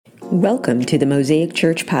Welcome to the Mosaic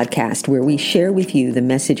Church podcast, where we share with you the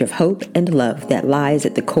message of hope and love that lies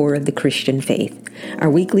at the core of the Christian faith. Our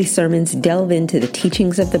weekly sermons delve into the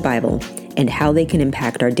teachings of the Bible and how they can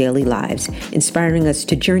impact our daily lives, inspiring us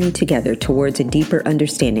to journey together towards a deeper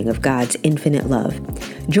understanding of God's infinite love.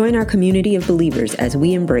 Join our community of believers as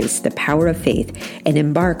we embrace the power of faith and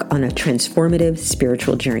embark on a transformative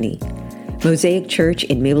spiritual journey. Mosaic Church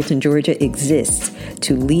in Mableton, Georgia exists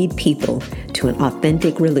to lead people to an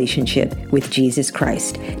authentic relationship with Jesus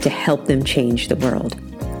Christ to help them change the world.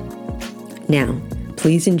 Now,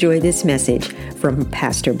 please enjoy this message from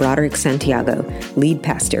Pastor Broderick Santiago, lead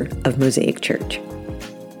pastor of Mosaic Church.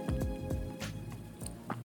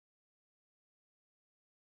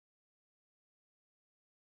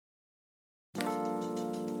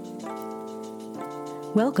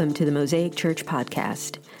 Welcome to the Mosaic Church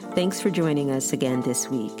podcast. Thanks for joining us again this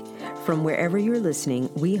week. From wherever you're listening,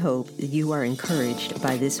 we hope you are encouraged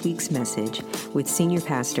by this week's message with Senior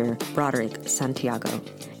Pastor Broderick Santiago.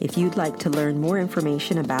 If you'd like to learn more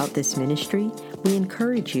information about this ministry, we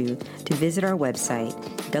encourage you to visit our website,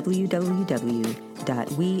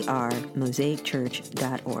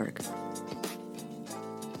 www.wearemosaicchurch.org.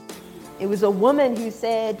 It was a woman who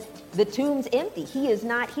said, "The tomb's empty. He is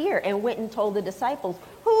not here," and went and told the disciples,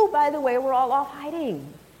 who, by the way, were all off hiding.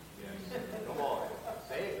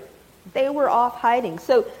 They were off hiding.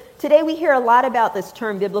 So today we hear a lot about this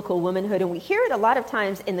term biblical womanhood, and we hear it a lot of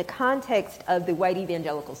times in the context of the white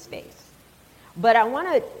evangelical space. But I want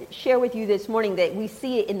to share with you this morning that we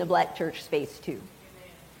see it in the black church space too.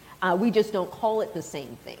 We just don't call it the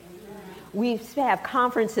same thing. We have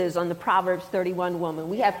conferences on the Proverbs 31 woman.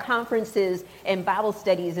 We have conferences and Bible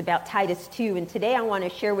studies about Titus 2. And today I want to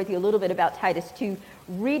share with you a little bit about Titus 2,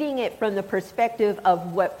 reading it from the perspective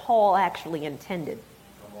of what Paul actually intended.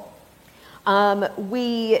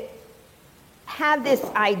 We have this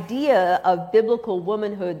idea of biblical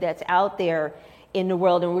womanhood that's out there in the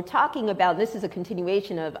world. And we're talking about, this is a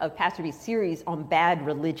continuation of Pastor B's series on bad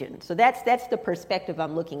religion. So that's the perspective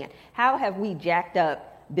I'm looking at. How have we jacked up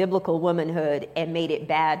biblical womanhood and made it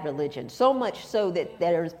bad religion? So much so that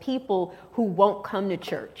there's people who won't come to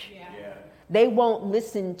church. Yeah. They won't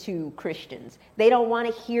listen to Christians. They don't want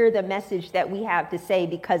to hear the message that we have to say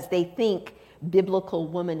because they think biblical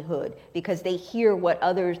womanhood, because they hear what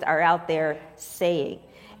others are out there saying.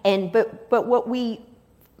 And but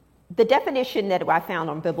the definition that I found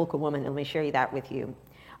on biblical woman, let me share that with you,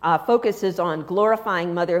 focuses on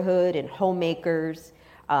glorifying motherhood and homemakers,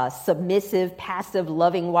 submissive, passive,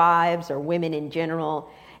 loving wives or women in general.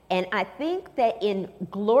 And I think that in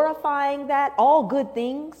glorifying that, all good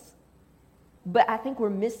things, but I think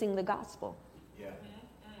we're missing the gospel. Yeah.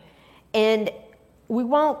 And we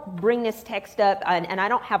won't bring this text up, and I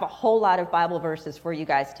don't have a whole lot of Bible verses for you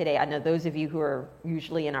guys today. I know those of you who are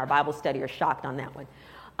usually in our Bible study are shocked on that one.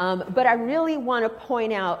 But I really want to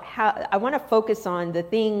point out how I want to focus on the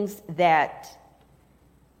things that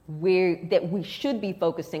we should be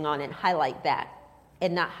focusing on and highlight that,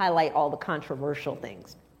 and not highlight all the controversial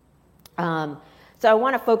things. So I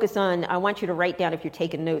want to focus on, I want you to write down, if you're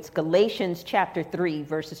taking notes, Galatians chapter 3,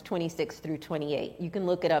 verses 26 through 28. You can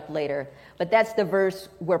look it up later. But that's the verse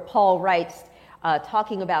where Paul writes,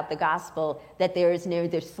 talking about the gospel, that there is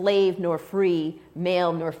neither slave nor free,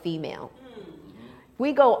 male nor female.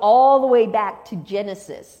 We go all the way back to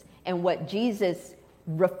Genesis and what Jesus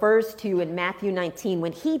refers to in Matthew 19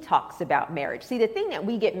 when he talks about marriage. See, the thing that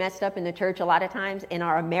we get messed up in the church a lot of times in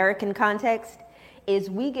our American context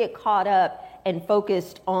is we get caught up and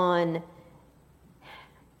focused on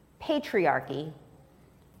patriarchy,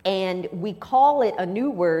 and we call it a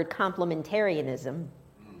new word, complementarianism,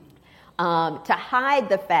 to hide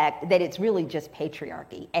the fact that it's really just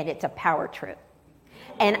patriarchy and it's a power trip.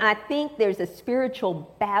 And I think there's a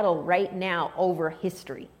spiritual battle right now over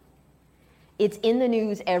history. It's in the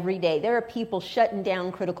news every day. There are people shutting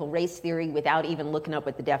down critical race theory without even looking up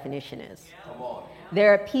what the definition is. Come on.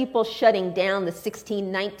 There are people shutting down the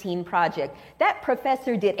 1619 Project. That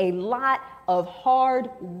professor did a lot of hard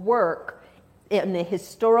work in the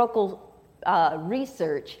historical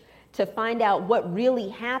research to find out what really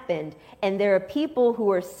happened. And there are people who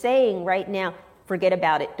are saying right now, forget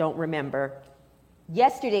about it, don't remember.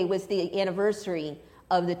 Yesterday was the anniversary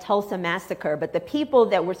of the Tulsa massacre, but the people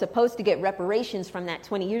that were supposed to get reparations from that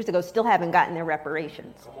 20 years ago still haven't gotten their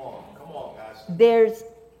reparations. Come on, guys. There's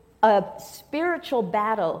a spiritual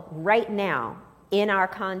battle right now in our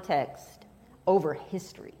context over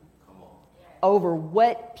history, over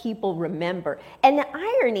what people remember. And the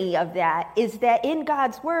irony of that is that in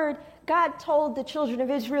God's word, God told the children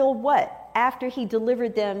of Israel what? After he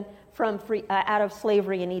delivered them from out of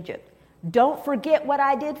slavery in Egypt. Don't forget what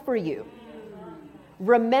I did for you.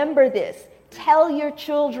 Remember this. Tell your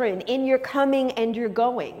children in your coming and your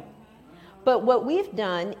going. But what we've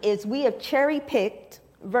done is we have cherry-picked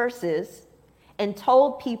verses and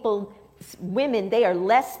told people, women, they are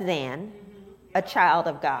less than a child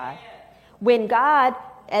of God. When God,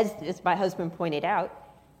 as my husband pointed out,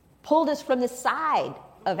 pulled us from the side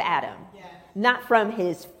of Adam, not from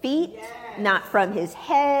his feet, not from his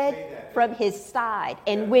head, from his side.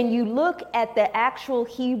 And when you look at the actual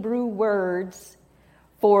Hebrew words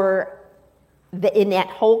for in that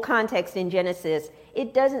whole context in Genesis,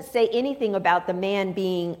 it doesn't say anything about the man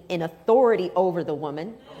being in authority over the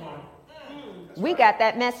woman. We got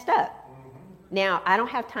that messed up. Now, I don't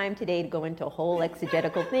have time today to go into a whole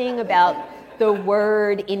exegetical thing about the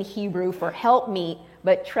word in Hebrew for help me,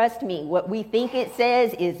 but trust me, what we think it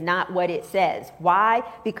says is not what it says. Why?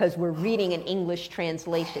 Because we're reading an English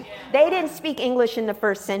translation. They didn't speak English in the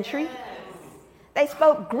first century. They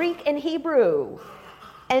spoke Greek and Hebrew.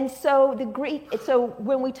 And so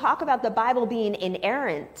when we talk about the Bible being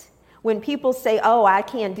inerrant, when people say, oh, I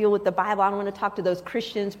can't deal with the Bible, I don't want to talk to those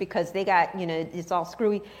Christians because they got, it's all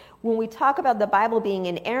screwy. When we talk about the Bible being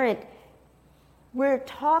inerrant, we're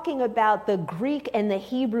talking about the Greek and the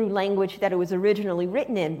Hebrew language that it was originally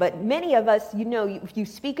written in. But many of us, if you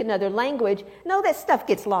speak another language, that stuff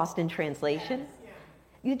gets lost in translation.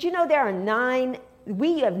 Did you know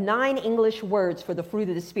we have 9 English words for the fruit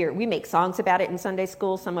of the Spirit. We make songs about it in Sunday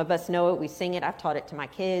school. Some of us know it. We sing it. I've taught it to my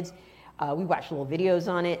kids. We watch little videos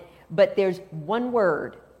on it. But there's one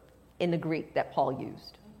word in the Greek that Paul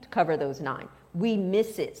used to cover those 9. We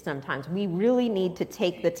miss it sometimes. We really need to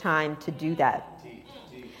take the time to do that.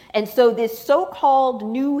 And so this so-called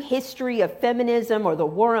new history of feminism or the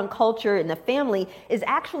war on culture and the family is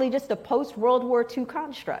actually just a post-World War II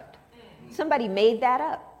construct. Somebody made that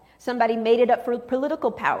up. Somebody made it up for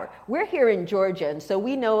political power. We're here in Georgia, and so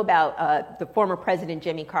we know about the former President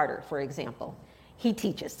Jimmy Carter, for example. He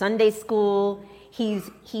teaches Sunday school.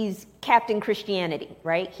 He's Captain Christianity,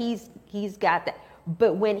 right? He's got that.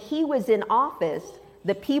 But when he was in office,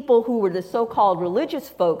 the people who were the so-called religious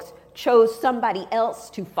folks chose somebody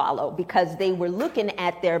else to follow because they were looking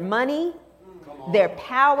at their money, their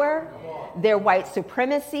power, their white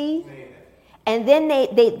supremacy. And then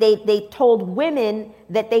they told women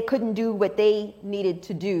that they couldn't do what they needed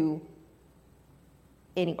to do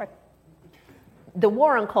anyway. The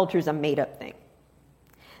war on culture is a made-up thing.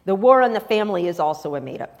 The war on the family is also a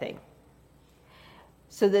made-up thing.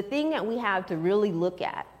 So the thing that we have to really look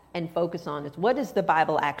at and focus on is, what does the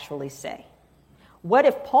Bible actually say? What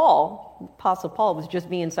if Apostle Paul, was just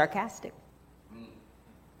being sarcastic?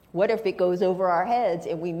 What if it goes over our heads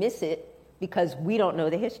and we miss it because we don't know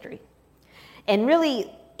the history? And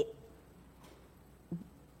really,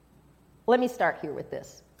 let me start here with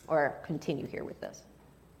this, or continue here with this.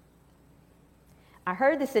 I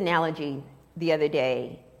heard this analogy the other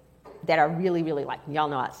day that I really, really like. Y'all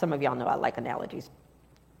know, some of y'all know I like analogies.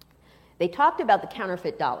 They talked about the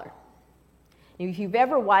counterfeit dollar. If you've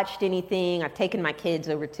ever watched anything, I've taken my kids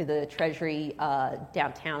over to the Treasury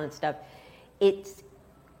downtown and stuff. It's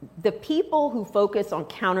the people who focus on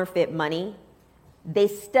counterfeit money, they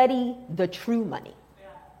study the true money.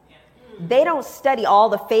 They don't study all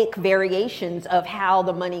the fake variations of how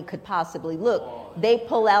the money could possibly look. They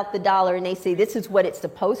pull out the dollar and they say, this is what it's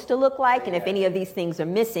supposed to look like, and if any of these things are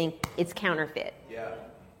missing, it's counterfeit.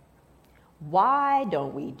 Why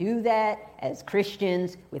don't we do that as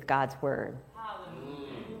Christians with God's word?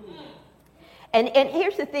 And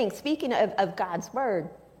here's the thing, speaking of God's word,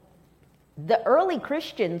 the early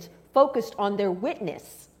Christians focused on their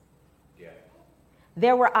witness.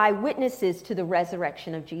 There were eyewitnesses to the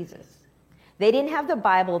resurrection of Jesus. They didn't have the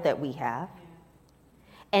Bible that we have.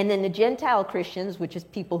 And then the Gentile Christians, which is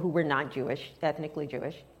people who were not Jewish, ethnically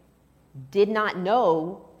Jewish, did not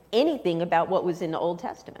know anything about what was in the Old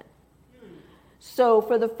Testament. So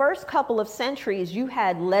for the first couple of centuries, you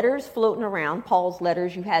had letters floating around, Paul's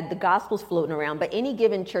letters, you had the Gospels floating around, but any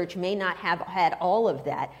given church may not have had all of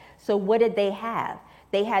that. So what did they have?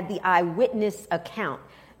 They had the eyewitness account.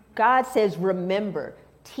 God says, remember,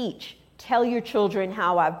 teach, tell your children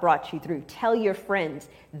how I've brought you through, tell your friends.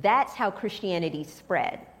 That's how Christianity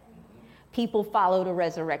spread. People followed a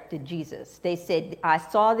resurrected Jesus. They said, I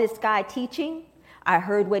saw this guy teaching, I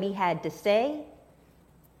heard what he had to say,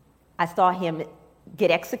 I saw him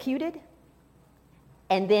get executed,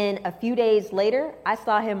 and then a few days later, I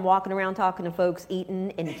saw him walking around talking to folks,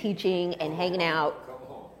 eating and teaching and hanging out.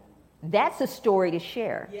 That's a story to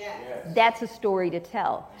share. Yes. That's a story to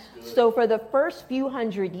tell. So for the first few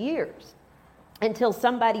hundred years, until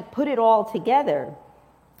somebody put it all together,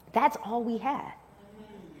 that's all we had.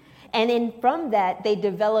 And from that, they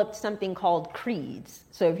developed something called creeds.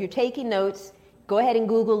 So if you're taking notes, go ahead and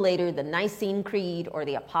Google later the Nicene Creed or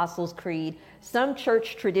the Apostles' Creed. Some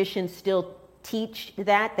church traditions still teach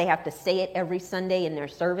that. They have to say it every Sunday in their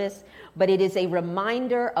service, but it is a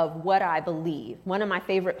reminder of what I believe. One of my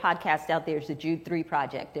favorite podcasts out there is the Jude 3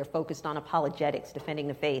 Project. They're focused on apologetics, defending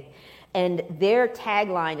the faith. And their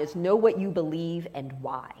tagline is, know what you believe and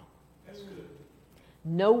why. That's good.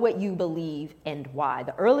 Know what you believe and why.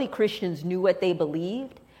 The early Christians knew what they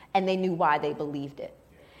believed, and they knew why they believed it.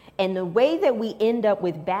 And the way that we end up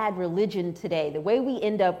with bad religion today, the way we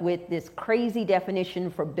end up with this crazy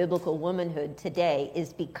definition for biblical womanhood today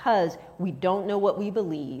is because we don't know what we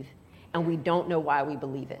believe, and we don't know why we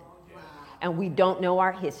believe it. And we don't know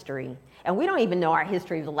our history. And we don't even know our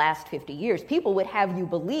history of the last 50 years. People would have you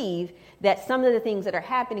believe that some of the things that are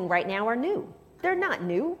happening right now are new. They're not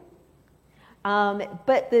new.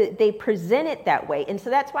 But they present it that way. And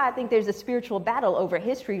so that's why I think there's a spiritual battle over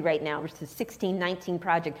history right now versus the 1619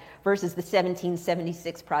 Project versus the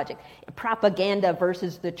 1776 Project. Propaganda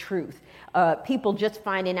versus the truth. People just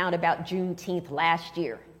finding out about Juneteenth last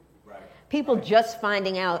year. Right. People just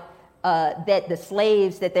finding out that the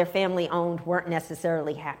slaves that their family owned weren't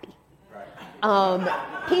necessarily happy.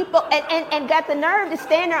 People and got the nerve to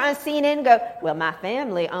stand there on CNN and go, well, my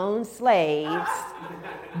family owned slaves,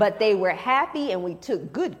 but they were happy and we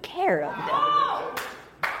took good care of them.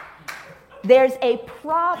 There's a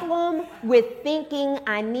problem with thinking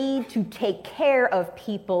I need to take care of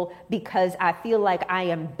people because I feel like I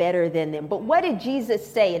am better than them. But what did Jesus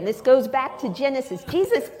say? And this goes back to Genesis.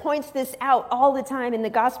 Jesus points this out all the time in the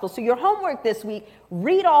gospel. So your homework this week,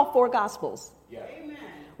 read all 4 gospels. Yeah.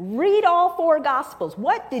 Read all 4 gospels.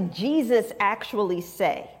 What did Jesus actually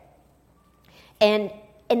say? And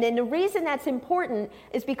then the reason that's important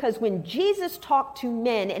is because when Jesus talked to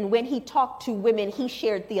men and when he talked to women, he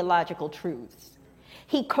shared theological truths.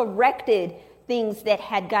 He corrected things that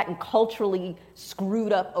had gotten culturally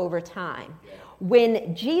screwed up over time.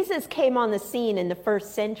 When Jesus came on the scene in the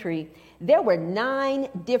first century, there were 9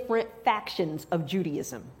 different factions of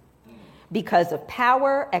Judaism. Because of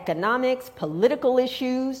power, economics, political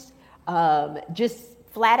issues, just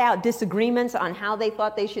flat out disagreements on how they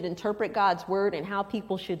thought they should interpret God's word and how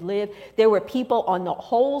people should live. There were people on the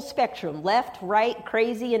whole spectrum, left, right,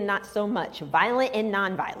 crazy and not so much, violent and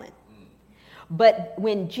nonviolent. But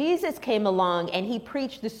when Jesus came along and he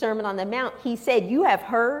preached the Sermon on the Mount, he said, you have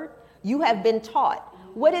heard, you have been taught.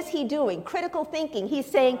 What is he doing? Critical thinking. He's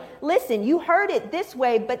saying, listen, you heard it this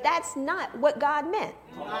way, but that's not what God meant.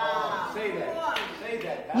 Say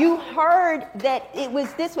that. You heard that it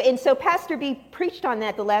was this way. And so Pastor B preached on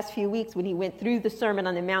that the last few weeks when he went through the Sermon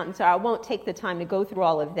on the Mount. So I won't take the time to go through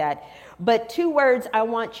all of that. But 2 words I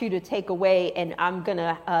want you to take away, and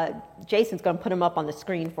Jason's going to put them up on the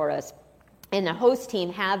screen for us. And the host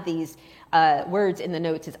team have these words in the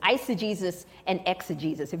notes is eisegesis and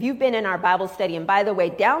exegesis. If you've been in our Bible study, and by the way,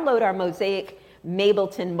 download our Mosaic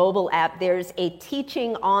Mableton mobile app. There's a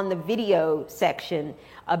teaching on the video section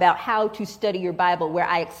about how to study your Bible where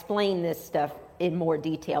I explain this stuff in more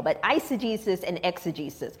detail. But eisegesis and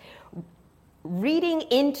exegesis, reading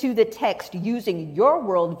into the text using your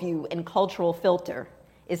worldview and cultural filter,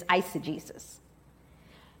 is eisegesis.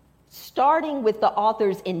 Starting with the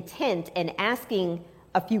author's intent and asking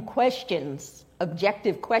a few questions,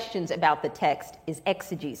 objective questions about the text, is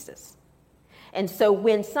exegesis. And so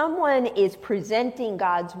when someone is presenting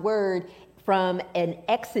God's word from an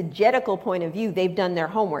exegetical point of view, they've done their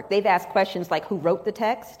homework. They've asked questions like, who wrote the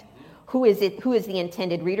text? Who is the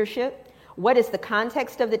intended readership? What is the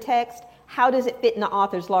context of the text? How does it fit in the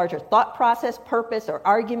author's larger thought process, purpose, or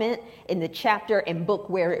argument in the chapter and book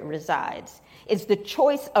where it resides? Is the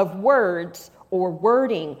choice of words or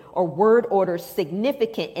wording or word order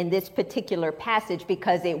significant in this particular passage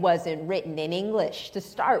because it wasn't written in English to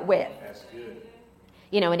start with? That's good.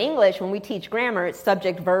 You know, in English, when we teach grammar, it's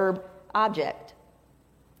subject, verb, object.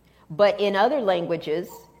 But in other languages,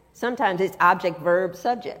 sometimes it's object, verb,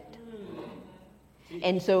 subject.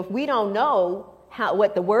 And so if we don't know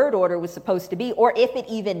what the word order was supposed to be, or if it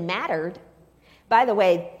even mattered, by the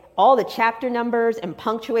way, all the chapter numbers and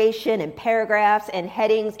punctuation and paragraphs and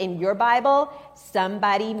headings in your Bible,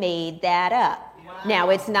 somebody made that up. Wow. Now,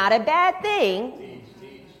 it's not a bad thing.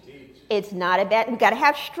 Teach. It's not a bad, we've got to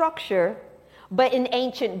have structure. But in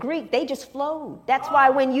ancient Greek, they just flowed. That's why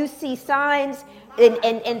when you see signs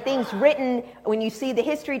and things written, when you see the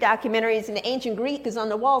history documentaries and the ancient Greek is on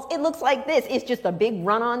the walls, it looks like this. It's just a big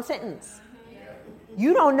run-on sentence.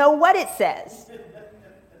 You don't know what it says.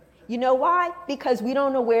 You know why? Because we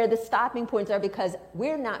don't know where the stopping points are, because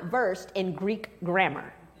we're not versed in Greek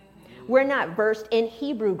grammar. We're not versed in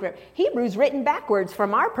Hebrew grammar. Hebrew's written backwards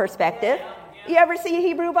from our perspective. You ever see a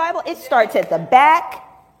Hebrew Bible? It starts at the back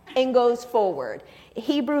and goes forward.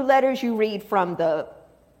 Hebrew letters you read from the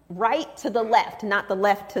right to the left, not the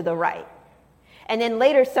left to the right. And then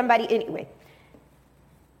later anyway,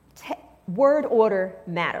 word order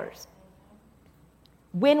matters.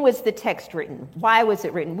 When was the text written? Why was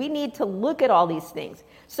it written? We need to look at all these things.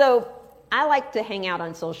 So I like to hang out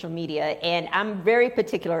on social media, and I'm very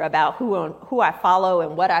particular about who I follow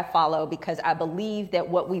and what I follow, because I believe that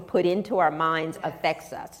what we put into our minds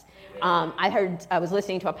affects us. I was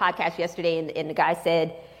listening to a podcast yesterday, and the guy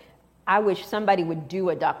said, I wish somebody would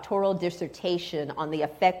do a doctoral dissertation on the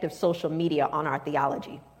effect of social media on our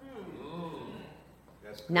theology.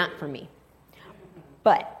 Not for me.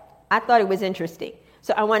 But I thought it was interesting.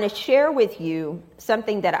 So I want to share with you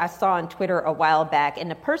something that I saw on Twitter a while back. And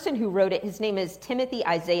the person who wrote it, his name is Timothy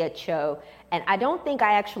Isaiah Cho. And I don't think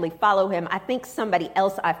I actually follow him. I think somebody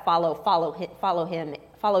else I follows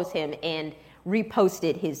him and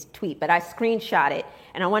reposted his tweet. But I screenshot it,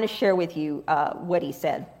 and I want to share with you what he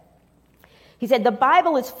said. He said, the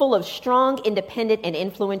Bible is full of strong, independent, and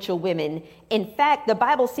influential women. In fact, the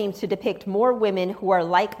Bible seems to depict more women who are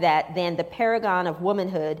like that than the paragon of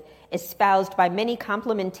womanhood espoused by many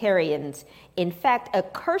complementarians. In fact, a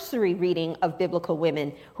cursory reading of biblical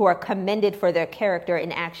women who are commended for their character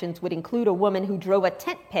and actions would include a woman who drove a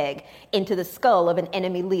tent peg into the skull of an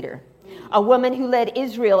enemy leader, a woman who led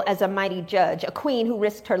Israel as a mighty judge, a queen who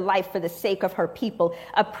risked her life for the sake of her people,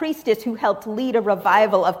 a priestess who helped lead a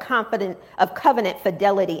revival of covenant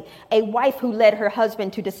fidelity, a wife who led her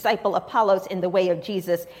husband to disciple Apollos in the way of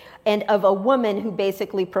Jesus, and of a woman who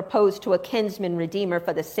basically proposed to a kinsman redeemer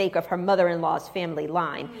for the sake of her mother-in-law's family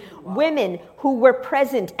line. Wow. Women who were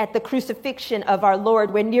present at the crucifixion of our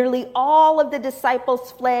Lord when nearly all of the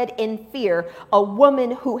disciples fled in fear. A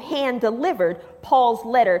woman who hand-delivered Paul's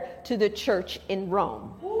letter to the church in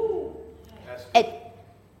Rome.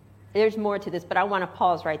 There's more to this, but I want to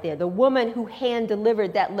pause right there. The woman who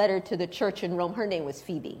hand-delivered that letter to the church in Rome, her name was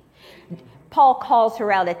Phoebe. Paul calls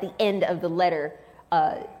her out at the end of the letter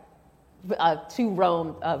to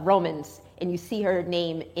Romans, and you see her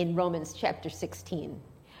name in Romans chapter 16.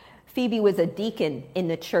 Phoebe was a deacon in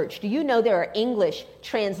the church. Do you know there are English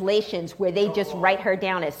translations where they just write her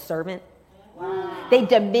down as servant? Wow. They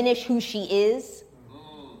diminish who she is.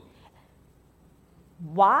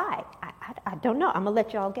 Why? I don't know. I'm going to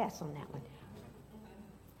let y'all guess on that one.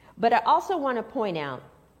 But I also want to point out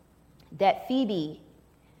that Phoebe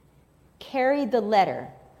carried the letter,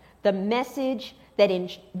 the message that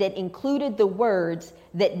included the words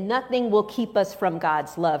that nothing will keep us from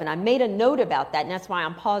God's love. And I made a note about that, and that's why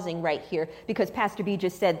I'm pausing right here, because Pastor B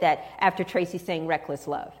just said that after Tracy sang Reckless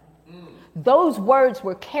Love. Those words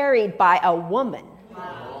were carried by a woman.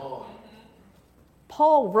 Wow.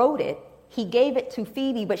 Paul wrote it. He gave it to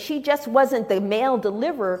Phoebe, but she just wasn't the mail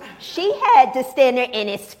deliverer. She had to stand there and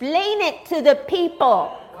explain it to the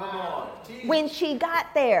people when she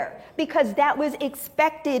got there, because that was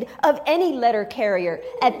expected of any letter carrier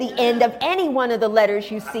at the end of any one of the letters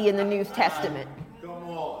you see in the New Testament.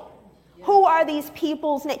 Who are these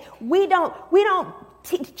people's names? We don't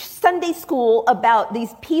teach Sunday school about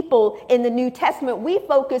these people in the New Testament. We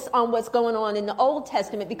focus on what's going on in the Old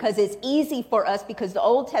Testament because it's easy for us, because the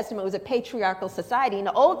Old Testament was a patriarchal society. In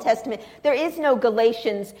the Old Testament, there is no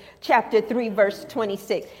Galatians chapter 3, verse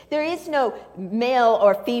 26. There is no male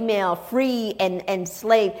or female, free and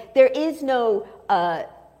slave. There's no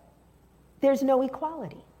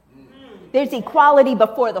equality. There's equality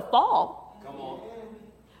before the fall.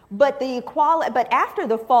 But after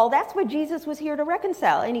the fall, that's what Jesus was here to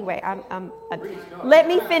reconcile. Anyway, let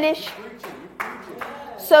me finish.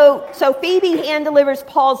 So Phoebe hand delivers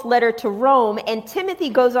Paul's letter to Rome, and Timothy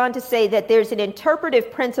goes on to say that there's an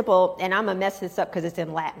interpretive principle, and I'm going to mess this up because it's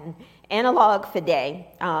in Latin, analog fide,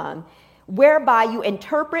 whereby you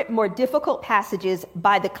interpret more difficult passages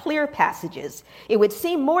by the clear passages. It would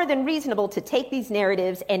seem more than reasonable to take these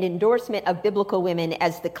narratives and endorsement of biblical women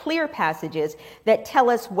as the clear passages that tell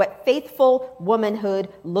us what faithful womanhood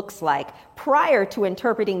looks like, prior to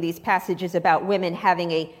interpreting these passages about women having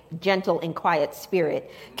a gentle and quiet spirit.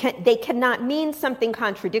 They cannot mean something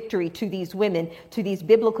contradictory to these women, to these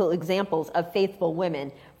biblical examples of faithful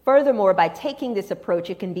women. Furthermore, by taking this approach,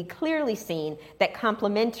 it can be clearly seen that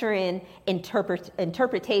complementarian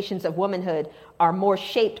interpretations of womanhood are more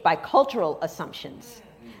shaped by cultural assumptions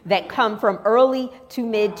that come from early to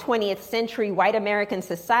mid 20th century white American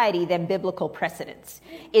society than biblical precedents.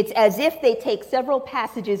 It's as if they take several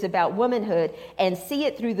passages about womanhood and see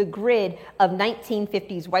it through the grid of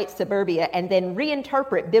 1950s white suburbia and then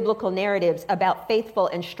reinterpret biblical narratives about faithful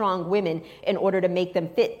and strong women in order to make them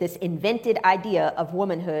fit this invented idea of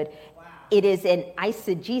womanhood. Wow. It is an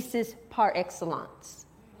eisegesis par excellence.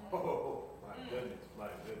 Oh, my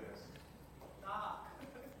goodness.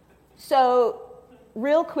 So,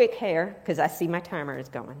 real quick here, because I see my timer is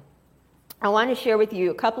going. I want to share with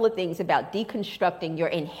you a couple of things about deconstructing your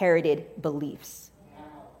inherited beliefs.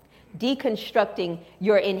 Deconstructing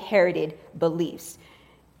your inherited beliefs.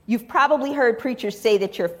 You've probably heard preachers say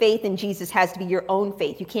that your faith in Jesus has to be your own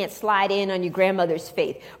faith. You can't slide in on your grandmother's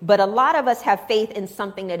faith. But a lot of us have faith in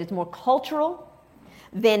something that is more cultural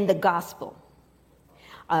than the gospel.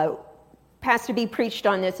 Pastor B preached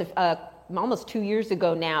on this almost 2 years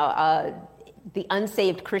ago now, the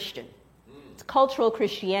unsaved Christian. It's cultural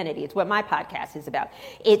Christianity. It's what my podcast is about.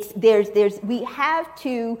 We have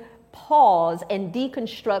to pause and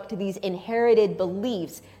deconstruct these inherited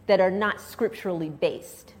beliefs that are not scripturally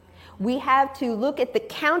based. We have to look at the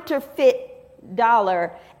counterfeit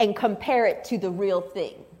dollar and compare it to the real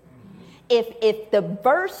thing. If the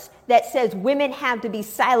verse that says women have to be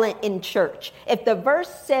silent in church, if the verse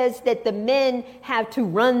says that the men have to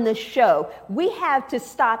run the show, we have to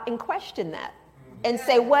stop and question that and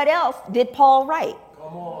say, what else did Paul write?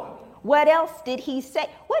 Come on. What else did he say?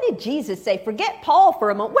 What did Jesus say? Forget Paul for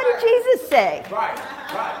a moment. What did Jesus say? Right.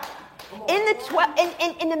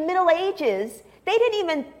 In the Middle Ages, they didn't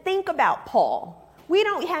even think about Paul. We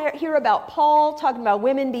don't hear about Paul talking about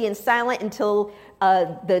women being silent until I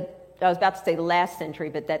was about to say the last century,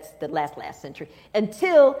 but that's the last century,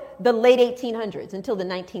 until the late 1800s, until the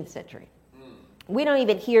 19th century. We don't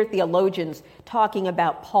even hear theologians talking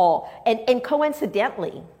about Paul. And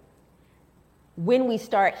coincidentally, when we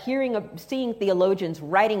start seeing theologians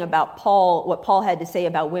writing about Paul, what Paul had to say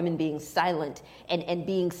about women being silent and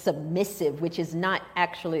being submissive, which is not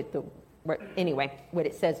actually what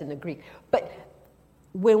it says in the Greek. But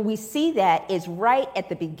when we see that is right at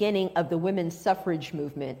the beginning of the women's suffrage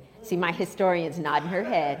movement. See, my historian's nodding her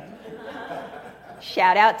head.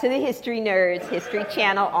 Shout out to the history nerds, History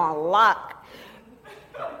Channel on lock.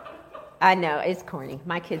 I know, it's corny.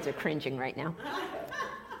 My kids are cringing right now,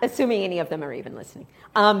 assuming any of them are even listening.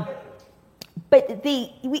 But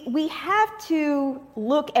we have to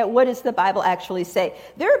look at what does the Bible actually say.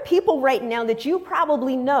 There are people right now that you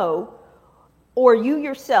probably know, or you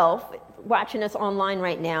yourself, watching us online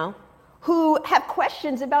right now, who have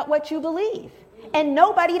questions about what you believe and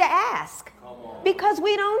nobody to ask because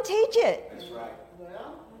we don't teach it. That's right.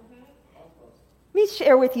 Let me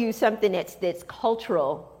share with you something that's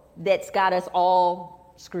cultural that's got us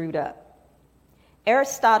all screwed up.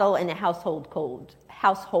 Aristotle and the household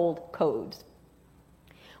codes.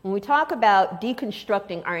 When we talk about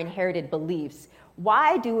deconstructing our inherited beliefs,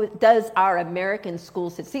 why does our American school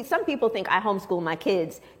system... See, some people think I homeschool my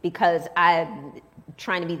kids because I'm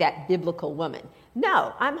trying to be that biblical woman.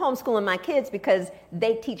 No, I'm homeschooling my kids because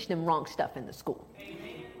they teach them wrong stuff in the school.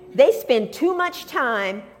 They spend too much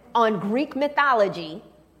time on Greek mythology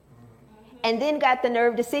and then got the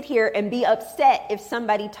nerve to sit here and be upset if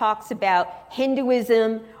somebody talks about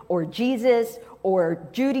Hinduism or Jesus or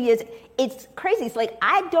Judaism. It's crazy. It's like,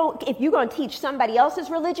 if you're going to teach somebody else's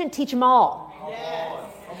religion, teach them all. Yes.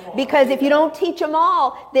 Because if you don't teach them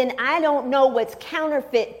all, then I don't know what's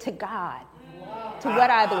counterfeit to God, to what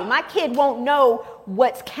I believe. My kid won't know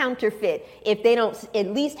what's counterfeit if they don't at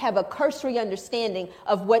least have a cursory understanding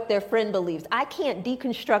of what their friend believes. I can't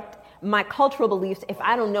deconstruct my cultural beliefs if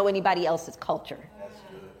I don't know anybody else's culture. That's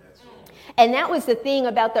good. And that was the thing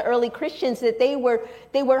about the early Christians, that they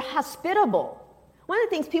were hospitable. One of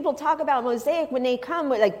the things people talk about Mosaic when they come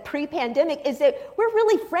with, like, pre-pandemic, is that we're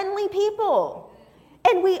really friendly people.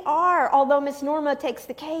 And we are, although Miss Norma takes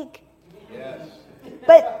the cake. Yes.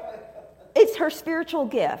 But it's her spiritual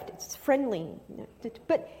gift. It's friendly.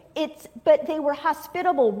 But they were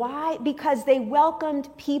hospitable. Why? Because they welcomed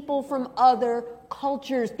people from other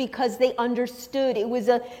cultures, because they understood. It was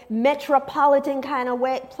a metropolitan kind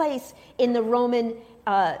of place in the Roman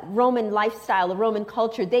lifestyle, the Roman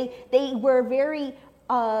culture. They were very, it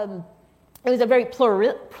was a very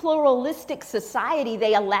pluralistic society.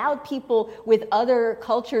 They allowed people with other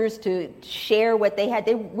cultures to share what they had.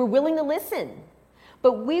 They were willing to listen.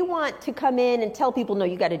 But we want to come in and tell people, no,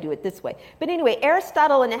 you got to do it this way. But anyway,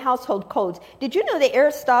 Aristotle and the household codes. Did you know that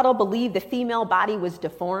Aristotle believed the female body was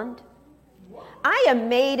deformed? I am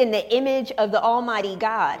made in the image of the Almighty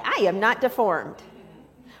God. I am not deformed.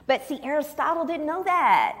 But see, Aristotle didn't know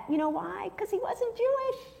that. You know why? Because he wasn't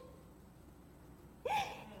Jewish.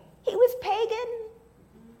 He was pagan.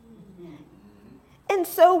 And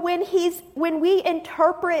so when we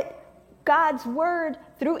interpret God's word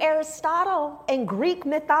through Aristotle and Greek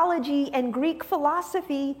mythology and Greek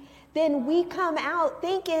philosophy, then we come out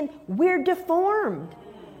thinking we're deformed.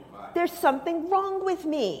 There's something wrong with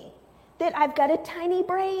me, that I've got a tiny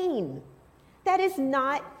brain. That is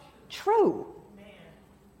not true.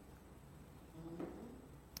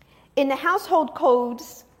 In the household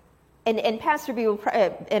codes, and Pastor B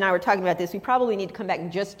and I were talking about this, we probably need to come back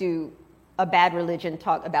and just do a bad religion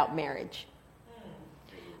talk about marriage.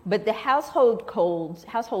 But the household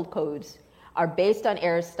codes are based on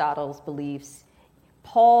Aristotle's beliefs.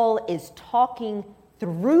 Paul is talking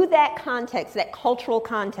through that context, that cultural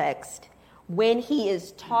context, when he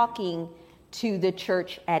is talking to the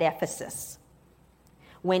church at Ephesus.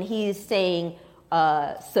 When he is saying,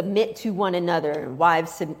 submit to one another, and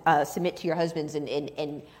wives submit to your husbands,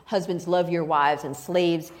 and husbands love your wives, and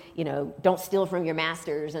slaves, don't steal from your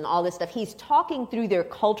masters, and all this stuff. He's talking through their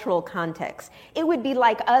cultural context. It would be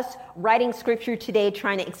like us writing scripture today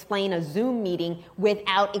trying to explain a Zoom meeting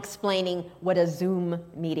without explaining what a Zoom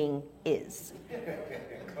meeting is.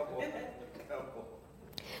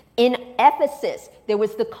 In Ephesus, there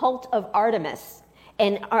was the cult of Artemis.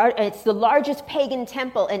 And it's the largest pagan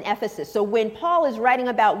temple in Ephesus. So when Paul is writing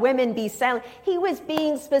about women be silent, he was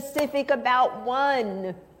being specific about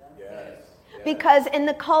one. Yes. Because in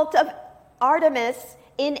the cult of Artemis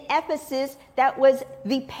in Ephesus, that was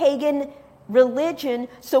the pagan religion.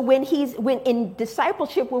 So when in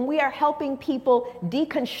discipleship, when we are helping people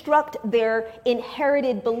deconstruct their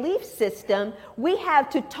inherited belief system, we have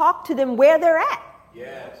to talk to them where they're at.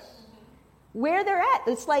 Yes. Where they're at.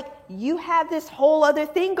 It's like you have this whole other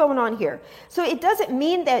thing going on here. So it doesn't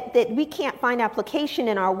mean that we can't find application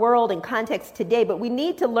in our world and context today, but we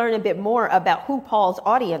need to learn a bit more about who Paul's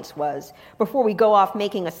audience was before we go off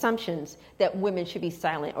making assumptions that women should be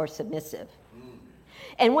silent or submissive.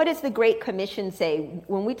 And what does the Great Commission say?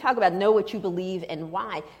 When we talk about know what you believe and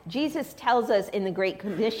why, Jesus tells us in the Great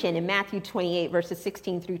Commission in Matthew 28, verses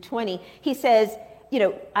 16 through 20, he says,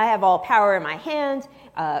 I have all power in my hands,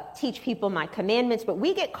 teach people my commandments, but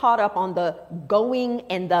we get caught up on the going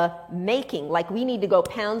and the making, like we need to go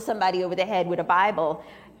pound somebody over the head with a Bible.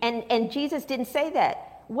 And Jesus didn't say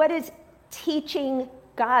that. What is teaching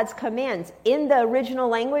God's commands? In the original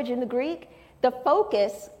language, in the Greek, the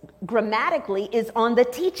focus grammatically is on the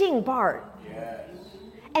teaching part. Yes.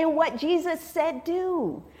 And what Jesus said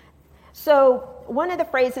do. So one of the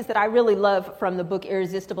phrases that I really love from the book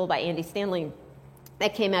Irresistible by Andy Stanley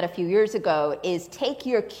that came out a few years ago is take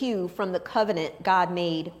your cue from the covenant God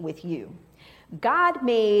made with you. God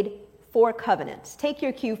made 4 covenants. Take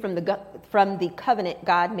your cue from the covenant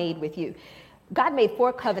God made with you. God made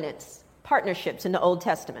 4 covenants, partnerships in the Old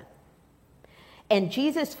Testament. And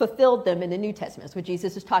Jesus fulfilled them in the New Testament. That's what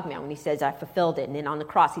Jesus is talking about when he says, I fulfilled it. And then on the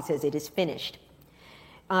cross, he says, it is finished.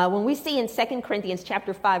 When we see in 2 Corinthians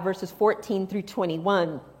chapter 5, verses 14 through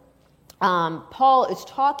 21, Paul is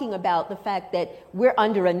talking about the fact that we're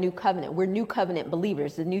under a new covenant. We're new covenant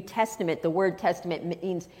believers. The New Testament, the word testament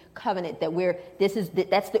means covenant,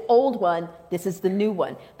 that's the old one, this is the new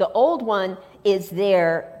one. The old one is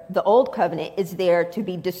there, the old covenant is there to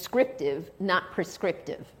be descriptive, not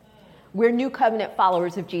prescriptive. We're new covenant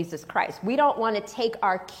followers of Jesus Christ. We don't want to take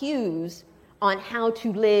our cues on how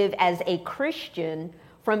to live as a Christian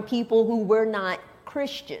from people who were not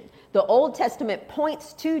Christian. The Old Testament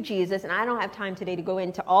points to Jesus, and I don't have time today to go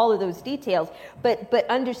into all of those details, but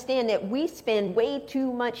understand that we spend way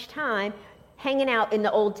too much time hanging out in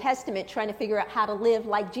the Old Testament trying to figure out how to live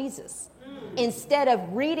like Jesus, instead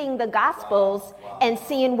of reading the Gospels and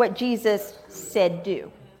seeing what Jesus said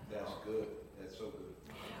do. That's good. That's so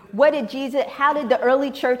good. How did the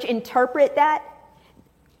early church interpret that?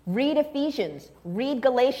 Read Ephesians, read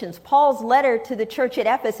Galatians, Paul's letter to the church at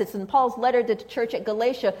Ephesus and Paul's letter to the church at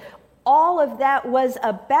Galatia. All of that was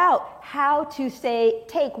about how to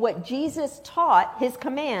take what Jesus taught, his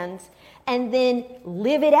commands, and then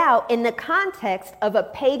live it out in the context of a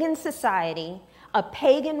pagan society, a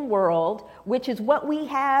pagan world, which is what we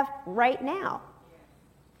have right now.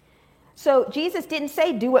 So Jesus didn't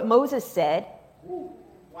say, do what Moses said.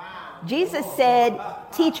 Wow. Jesus said,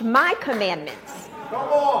 teach my commandments. Come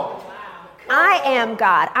on. I am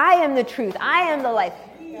God. I am the truth. I am the life.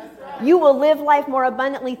 You will live life more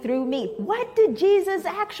abundantly through me. What did Jesus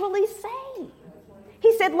actually say?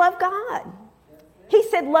 He said, love God. He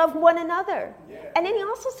said, love one another. And then he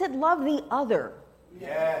also said, love the other.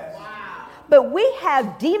 Yes. But we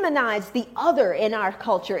have demonized the other in our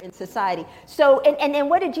culture and society. So, and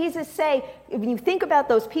what did Jesus say? If you think about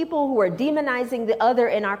those people who are demonizing the other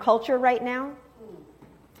in our culture right now,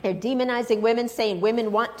 they're demonizing women, saying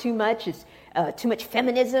women want too much, it's too much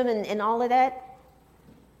feminism and all of that.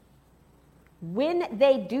 When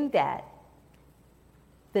they do that,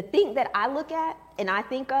 the thing that I look at and I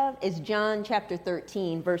think of is John chapter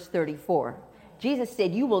 13, verse 34. Jesus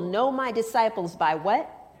said, you will know my disciples by what?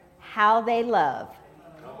 How they love.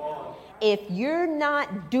 If you're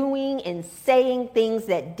not doing and saying things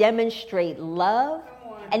that demonstrate love,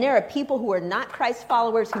 and there are people who are not Christ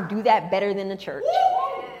followers who do that better than the church.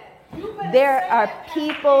 There are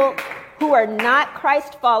people who are not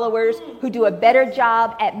Christ followers who do a better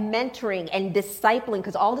job at mentoring and discipling,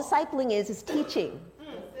 because all discipling is teaching.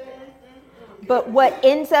 But what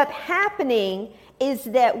ends up happening is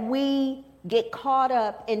that we get caught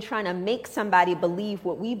up in trying to make somebody believe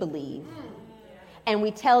what we believe. And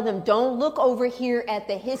we tell them, don't look over here at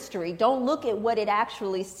the history. Don't look at what it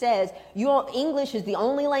actually says. English is the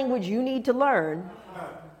only language you need to learn.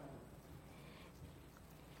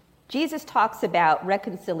 Jesus talks about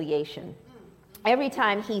reconciliation. Every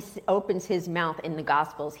time he opens his mouth in the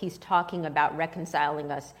Gospels, he's talking about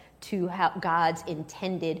reconciling us to God's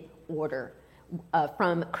intended order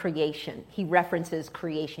from creation. He references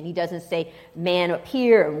creation. He doesn't say man up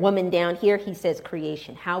here and woman down here. He says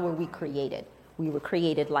creation. How were we created? We were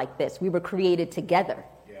created like this. We were created together.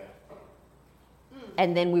 Yeah.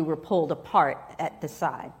 And then we were pulled apart at the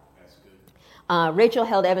side. Rachel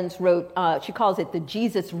Held Evans wrote, she calls it the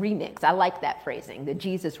Jesus remix. I like that phrasing, the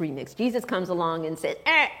Jesus remix. Jesus comes along and says,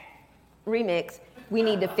 remix, we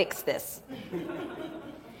need to fix this.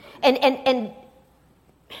 And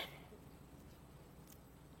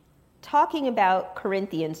talking about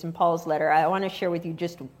Corinthians in Paul's letter, I want to share with you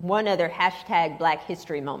just one other hashtag Black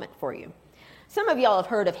History moment for you. Some of y'all have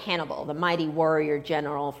heard of Hannibal, the mighty warrior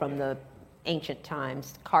general from the ancient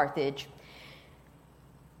times, Carthage.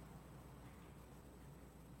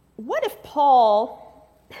 What if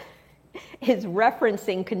Paul is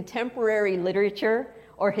referencing contemporary literature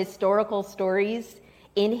or historical stories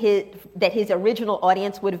that his original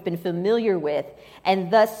audience would have been familiar with,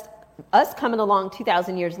 and thus us coming along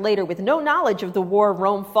 2,000 years later with no knowledge of the war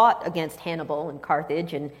Rome fought against Hannibal and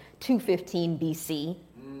Carthage in 215 BC,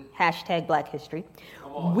 hashtag Black History,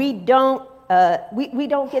 we don't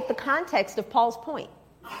get the context of Paul's point.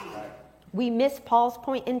 We miss Paul's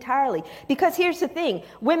point entirely. Because here's the thing,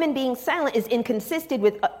 women being silent is inconsistent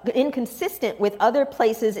with other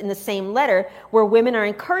places in the same letter where women are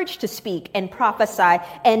encouraged to speak and prophesy,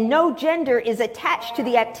 and no gender is attached to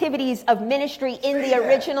the activities of ministry in the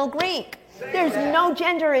original Greek. There's no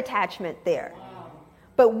gender attachment there.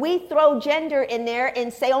 But we throw gender in there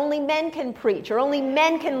and say only men can preach or only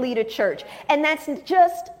men can lead a church. And that's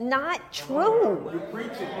just not true.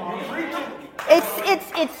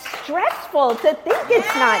 It's stressful to think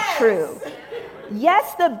it's not true.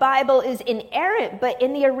 Yes, the Bible is inerrant, but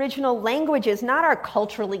in the original languages, not our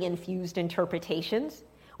culturally infused interpretations.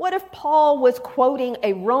 What if Paul was quoting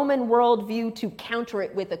a Roman worldview to counter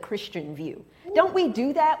it with a Christian view? Don't we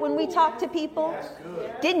do that when we talk to people?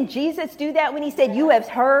 Didn't Jesus do that when he said, you have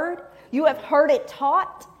heard it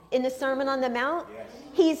taught in the Sermon on the Mount?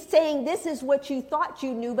 He's saying, this is what you thought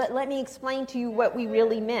you knew, but let me explain to you what we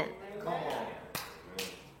really meant.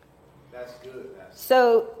 That's good.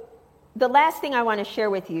 So the last thing I want to share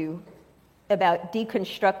with you about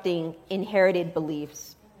deconstructing inherited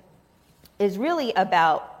beliefs is really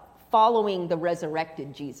about following the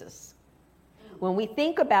resurrected Jesus. When we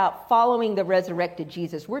think about following the resurrected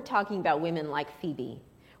Jesus, we're talking about women like Phoebe.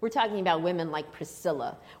 We're talking about women like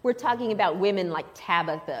Priscilla. We're talking about women like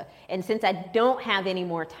Tabitha. And since I don't have any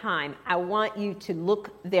more time, I want you to look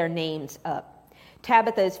their names up.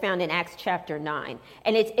 Tabitha is found in Acts chapter 9.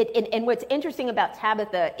 And what's interesting about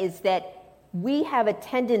Tabitha is that we have a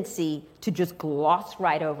tendency to just gloss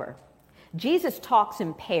right over. Jesus talks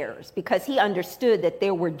in pairs because he understood that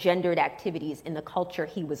there were gendered activities in the culture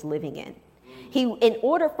he was living in. In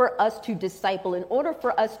order for us to disciple, in order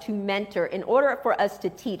for us to mentor, in order for us to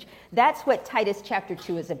teach, that's what Titus chapter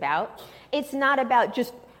 2 is about. It's not about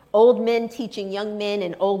just old men teaching young men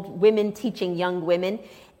and old women teaching young women.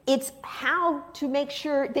 It's how to make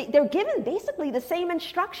sure they're given basically the same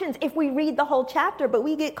instructions if we read the whole chapter, but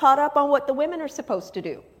we get caught up on what the women are supposed to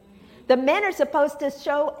do. The men are supposed to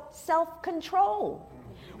show self-control.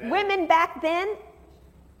 Women back then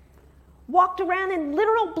walked around in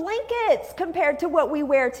literal blankets compared to what we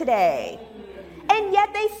wear today. And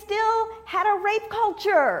yet they still had a rape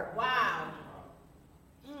culture. Wow.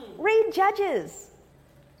 Read Judges.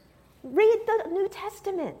 Read the New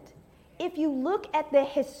Testament. if you look at the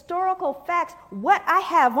historical facts, what I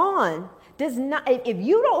have on does not, if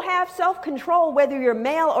you don't have self-control, whether you're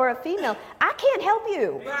male or a female, I can't help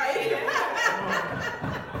you. Right.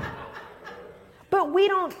 But we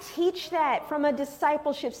don't teach that from a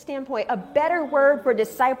discipleship standpoint. A better word for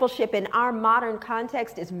discipleship in our modern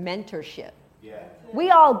context is mentorship. Yeah. We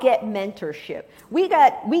all get mentorship. We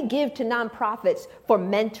give to nonprofits for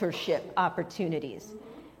mentorship opportunities.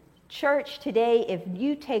 Church today, if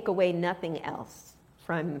you take away nothing else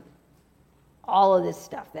from all of this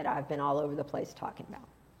stuff that I've been all over the place talking about,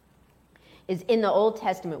 is in the Old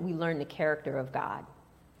Testament we learn the character of God.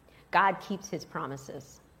 God keeps his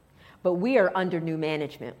promises, but we are under new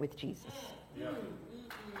management with Jesus. Yeah.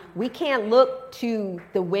 We can't look to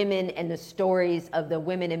the women and the stories of the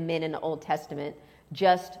women and men in the Old Testament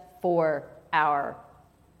just for our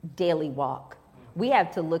daily walk. We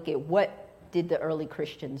have to look at what did the early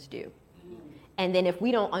Christians do. And then if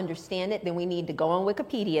we don't understand it, then we need to go on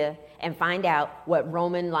Wikipedia and find out what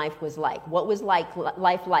Roman life was like. What was life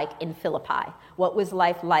like in Philippi? What was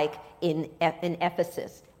life like in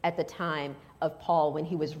Ephesus at the time of Paul when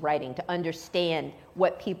he was writing, to understand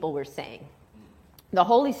what people were saying. The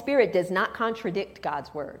Holy Spirit does not contradict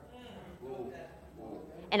God's word.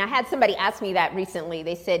 And I had somebody ask me that recently.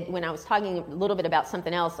 They said, when I was talking a little bit about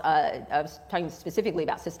something else, I was talking specifically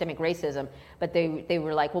about systemic racism, but they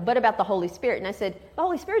were like, well, but about the Holy Spirit? And I said, the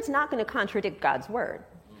Holy Spirit's not going to contradict God's word.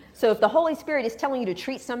 So if the Holy Spirit is telling you to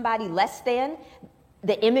treat somebody less than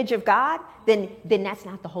the image of God, then that's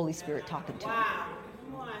not the Holy Spirit talking to you. Wow.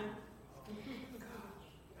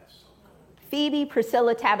 Phoebe,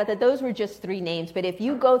 Priscilla, Tabitha, those were just 3 names. But if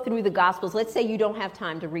you go through the Gospels, let's say you don't have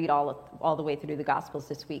time to read all the way through the Gospels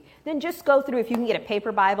this week, then just go through, if you can get a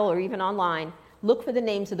paper Bible or even online, look for the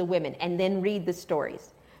names of the women and then read the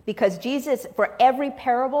stories. Because Jesus, for every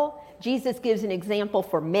parable, Jesus gives an example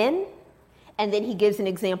for men, and then he gives an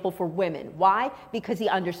example for women. Why? Because he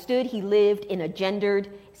understood he lived in a gendered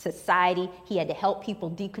society. He had to help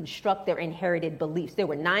people deconstruct their inherited beliefs. There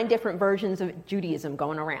were 9 different versions of Judaism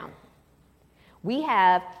going around. We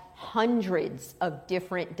have hundreds of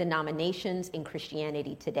different denominations in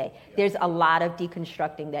Christianity today. There's a lot of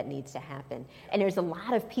deconstructing that needs to happen. And there's a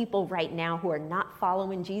lot of people right now who are not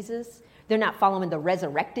following Jesus. They're not following the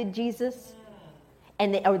resurrected Jesus.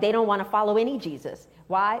 Or they don't want to follow any Jesus.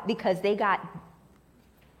 Why? Because they got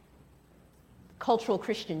cultural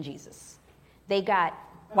Christian Jesus. They got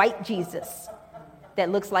white Jesus that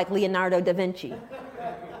looks like Leonardo da Vinci.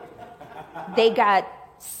 They got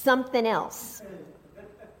something else.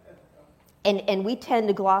 And we tend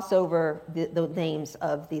to gloss over the names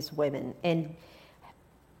of these women. And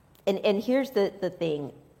here's the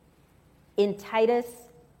thing. In Titus,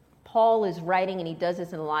 Paul is writing, and he does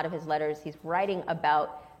this in a lot of his letters, he's writing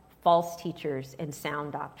about false teachers and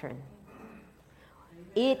sound doctrine.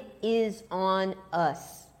 It is on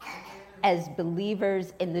us as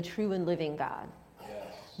believers in the true and living God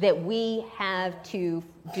that we have to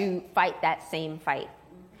fight that same fight.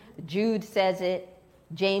 Jude says it.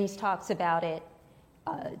 James talks about it.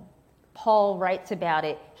 Paul writes about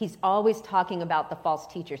it. He's always talking about the false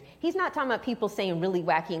teachers. He's not talking about people saying really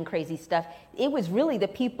wacky and crazy stuff. It was really the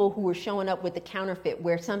people who were showing up with the counterfeit,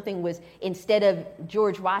 where something was, instead of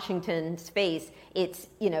George Washington's face, it's,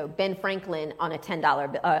 Ben Franklin on a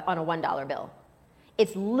 $1 bill.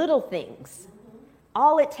 It's little things.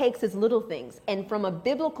 All it takes is little things. And from a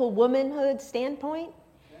biblical womanhood standpoint,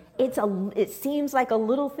 it seems like a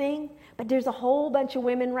little thing, but there's a whole bunch of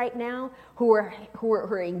women right now who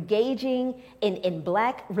are engaging in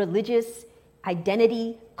Black religious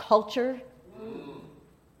identity culture,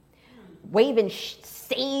 waving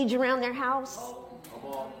sage around their house.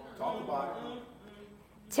 Come on, talk about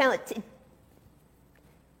it.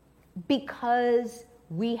 Because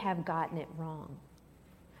we have gotten it wrong.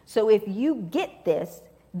 So if you get this,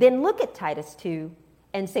 then look at Titus 2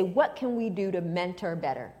 and say, what can we do to mentor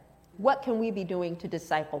better? What can we be doing to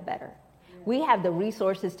disciple better? We have the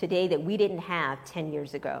resources today that we didn't have 10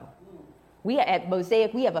 years ago. At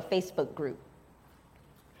Mosaic, we have a Facebook group.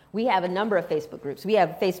 We have a number of Facebook groups. We have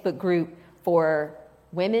a Facebook group for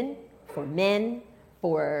women, for men,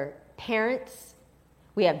 for parents.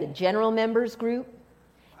 We have the general members group.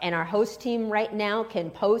 And our host team right now can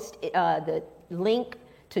post the link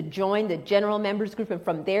to join the general members group, and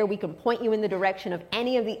from there we can point you in the direction of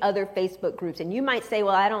any of the other Facebook groups. And you might say,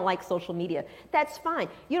 well, I don't like social media. That's fine.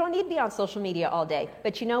 You don't need to be on social media all day.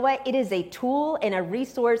 But you know what? It is a tool and a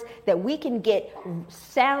resource that we can get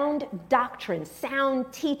sound doctrine, sound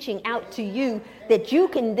teaching out to you that you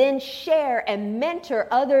can then share and mentor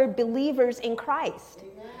other believers in Christ.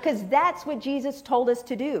 Because that's what Jesus told us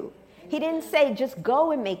to do. He didn't say just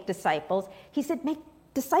go and make disciples. He said make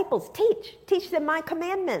disciples, teach them my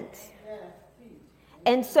commandments.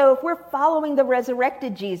 And so if we're following the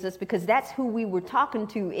resurrected Jesus, because that's who we were talking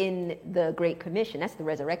to in the Great Commission, that's the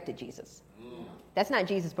resurrected Jesus. That's not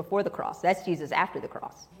Jesus before the cross. That's Jesus after the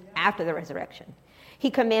cross, after the resurrection. He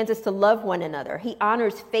commands us to love one another. He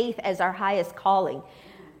honors faith as our highest calling.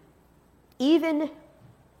 Even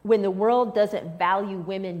when the world doesn't value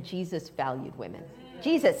women, Jesus valued women.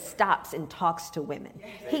 Jesus stops and talks to women.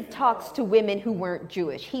 He talks to women who weren't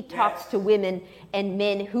Jewish. He talks to women and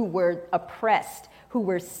men who were oppressed, who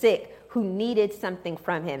were sick, who needed something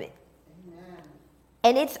from him.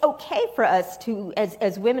 And it's okay for us to,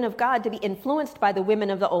 as women of God, to be influenced by the women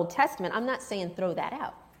of the Old Testament. I'm not saying throw that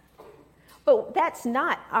out. But that's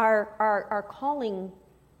not our calling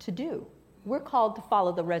to do. We're called to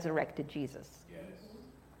follow the resurrected Jesus. Yes.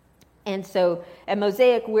 And so at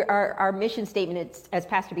Mosaic, our mission statement, as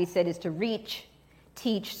Pastor B said, is to reach,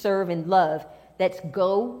 teach, serve, and love. That's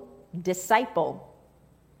go, disciple,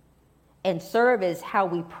 and serve is how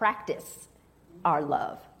we practice our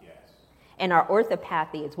love. Yes. And our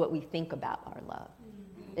orthopathy is what we think about our love.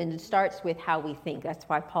 And it starts with how we think. That's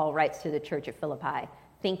why Paul writes to the church at Philippi,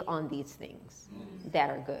 think on these things that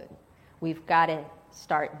are good. We've got to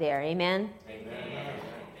start there. Amen? Amen.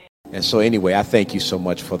 And so anyway, I thank you so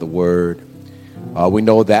much for the word. We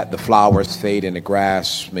know that the flowers fade and the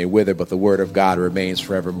grass may wither, but the word of God remains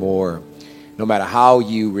forevermore. No matter how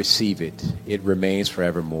you receive it, it remains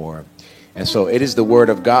forevermore. And so it is the word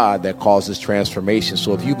of God that causes transformation.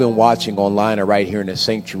 So if you've been watching online or right here in the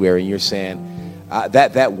sanctuary and you're saying,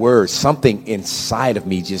 that word, something inside of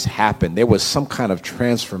me just happened. There was some kind of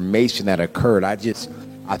transformation that occurred. I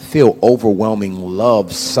feel overwhelming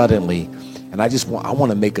love suddenly. And I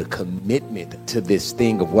want to make a commitment to this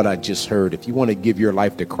thing of what I just heard. If you want to give your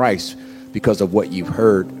life to Christ because of what you've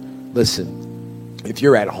heard, listen, if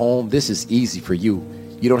you're at home, this is easy for you.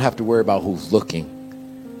 You don't have to worry about who's looking.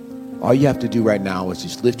 All you have to do right now is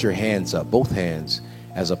just lift your hands up, both hands,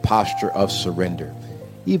 as a posture of surrender.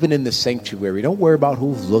 Even in the sanctuary, don't worry about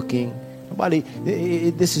who's looking. Nobody.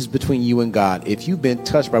 This is between you and God. If you've been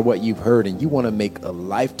touched by what you've heard and you want to make a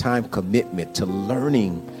lifetime commitment to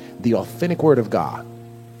learning the authentic word of God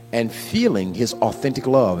and feeling his authentic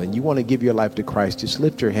love, and you want to give your life to Christ, just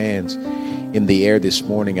lift your hands in the air this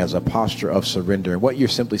morning as a posture of surrender. And what you're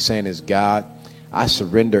simply saying is, God, I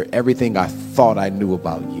surrender everything I thought I knew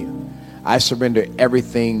about you. I surrender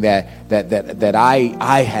everything that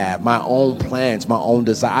I have, my own plans, my own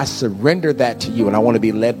desire. I surrender that to you, and I want to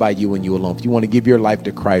be led by you and you alone. If you want to give your life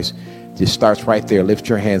to Christ, it starts right there. Lift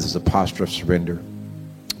your hands as a posture of surrender.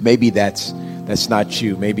 Maybe that's not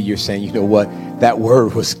you. Maybe you're saying, you know what, that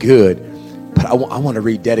word was good, but I want to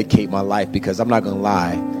rededicate my life, because I'm not going to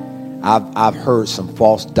lie. I've heard some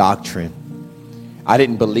false doctrine. I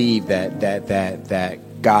didn't believe that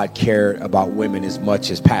God cared about women as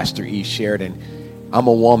much as Pastor E shared. And I'm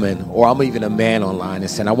a woman, or I'm even a man online,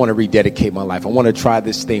 and saying, I want to rededicate my life. I want to try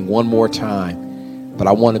this thing one more time, but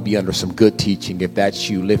I want to be under some good teaching. If that's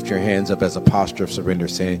you, lift your hands up as a posture of surrender,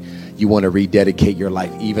 saying you want to rededicate your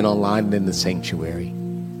life, even online and in the sanctuary.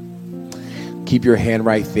 Keep your hand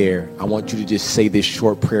right there. I want you to just say this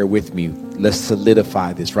short prayer with me. Let's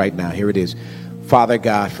solidify this right now. Here it is. Father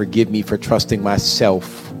God, forgive me for trusting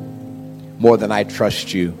myself more than I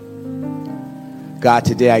trust you. God,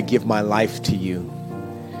 today I give my life to you.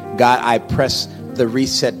 God, I press the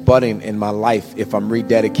reset button in my life if I'm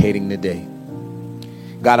rededicating today.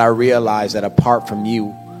 God, I realize that apart from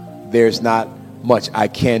you, there's not much I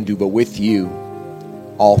can do, but with you,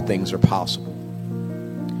 all things are possible.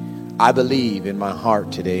 I believe in my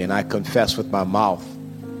heart today, and I confess with my mouth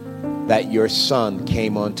that your Son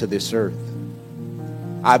came onto this earth.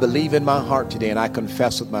 I believe in my heart today, and I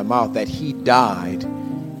confess with my mouth that he died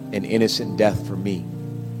an innocent death for me.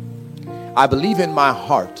 I believe in my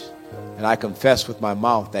heart, and I confess with my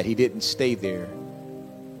mouth that he didn't stay there,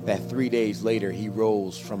 that 3 days later he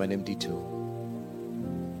rose from an empty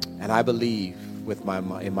tomb. And I believe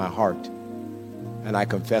in my heart, and I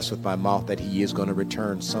confess with my mouth that he is going to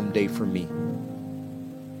return someday for me.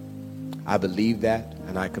 I believe that,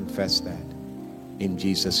 and I confess that. In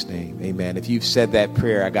Jesus' name, amen. If you've said that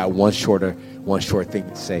prayer, I got one short thing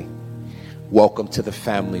to say. Welcome to the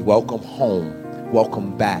family. Welcome home.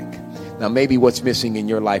 Welcome back. Now, maybe what's missing in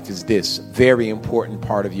your life is this very important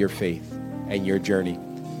part of your faith and your journey.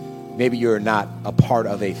 Maybe you're not a part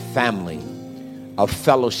of a family, a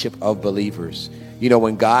fellowship of believers. You know,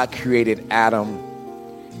 when God created Adam,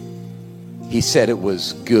 he said it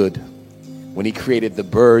was good. When he created the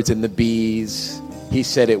birds and the bees, he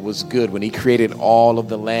said it was good. When he created all of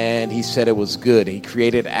the land, he said it was good. He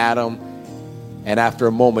created Adam, and after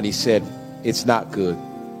a moment, he said, it's not good.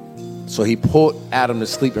 So he put Adam to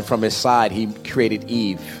sleep, and from his side, he created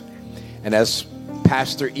Eve. And as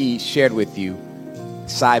Pastor E shared with you,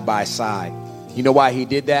 side by side. You know why he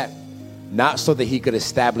did that? Not so that he could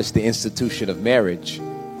establish the institution of marriage,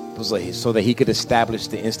 but so that he could establish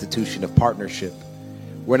the institution of partnership.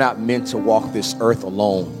 We're not meant to walk this earth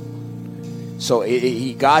alone. So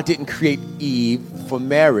God didn't create Eve for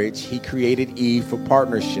marriage. He created Eve for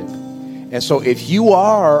partnership. And so if you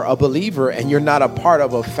are a believer and you're not a part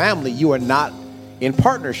of a family, you are not in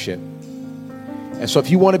partnership. And so if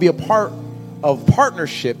you want to be a part of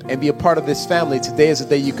partnership and be a part of this family, today is the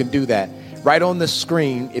day you can do that. Right on the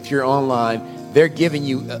screen, if you're online, they're giving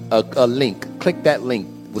you a link. Click that link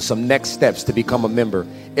with some next steps to become a member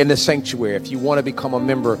in the sanctuary. If you want to become a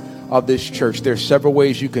member of this church, there's several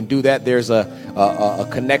ways you can do that. There's a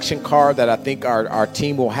connection card that I think our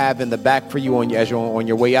team will have in the back for you as you're on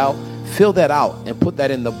your way out. Fill that out and put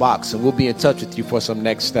that in the box, and we'll be in touch with you for some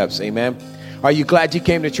next steps. Amen. Are you glad you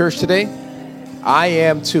came to church today? I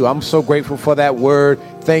am too. I'm so grateful for that word.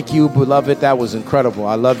 Thank you, beloved. That was incredible.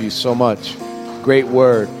 I love you so much. Great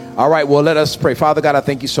word. All right, well, let us pray. Father God, I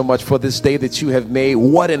thank you so much for this day that you have made.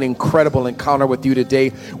 What an incredible encounter with you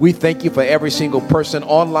today. We thank you for every single person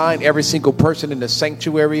online, every single person in the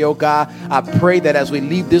sanctuary, oh God. I pray that as we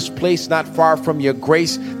leave this place not far from your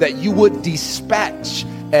grace, that you would dispatch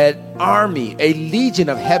an army, a legion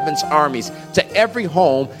of heaven's armies to every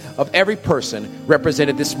home of every person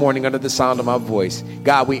represented this morning under the sound of my voice.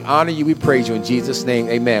 God, we honor you. We praise you in Jesus' name.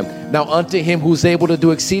 Amen. Now unto him who's able to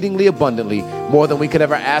do exceedingly abundantly more than we could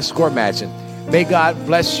ever ask or imagine. May God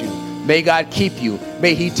bless you. May God keep you.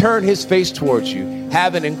 May he turn his face towards you.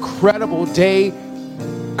 Have an incredible day.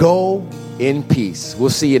 Go in peace. We'll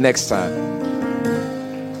see you next time.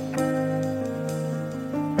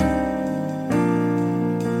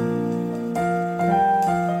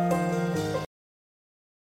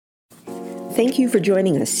 Thank you for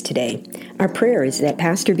joining us today. Our prayer is that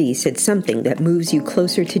Pastor B said something that moves you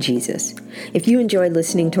closer to Jesus. If you enjoyed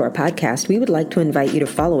listening to our podcast, we would like to invite you to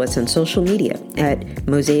follow us on social media at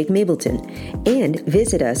Mosaic Mableton and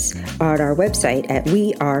visit us at our website at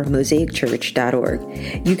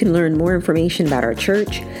wearemosaicchurch.org. You can learn more information about our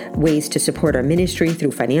church, ways to support our ministry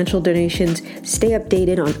through financial donations, stay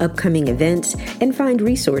updated on upcoming events, and find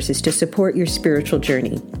resources to support your spiritual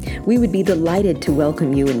journey. We would be delighted to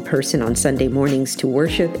welcome you in person on Sunday mornings to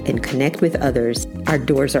worship and connect with others. Our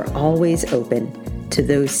doors are always open to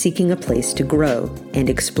those seeking a place to grow and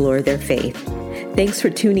explore their faith. Thanks for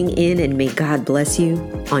tuning in, and may God bless you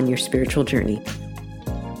on your spiritual journey.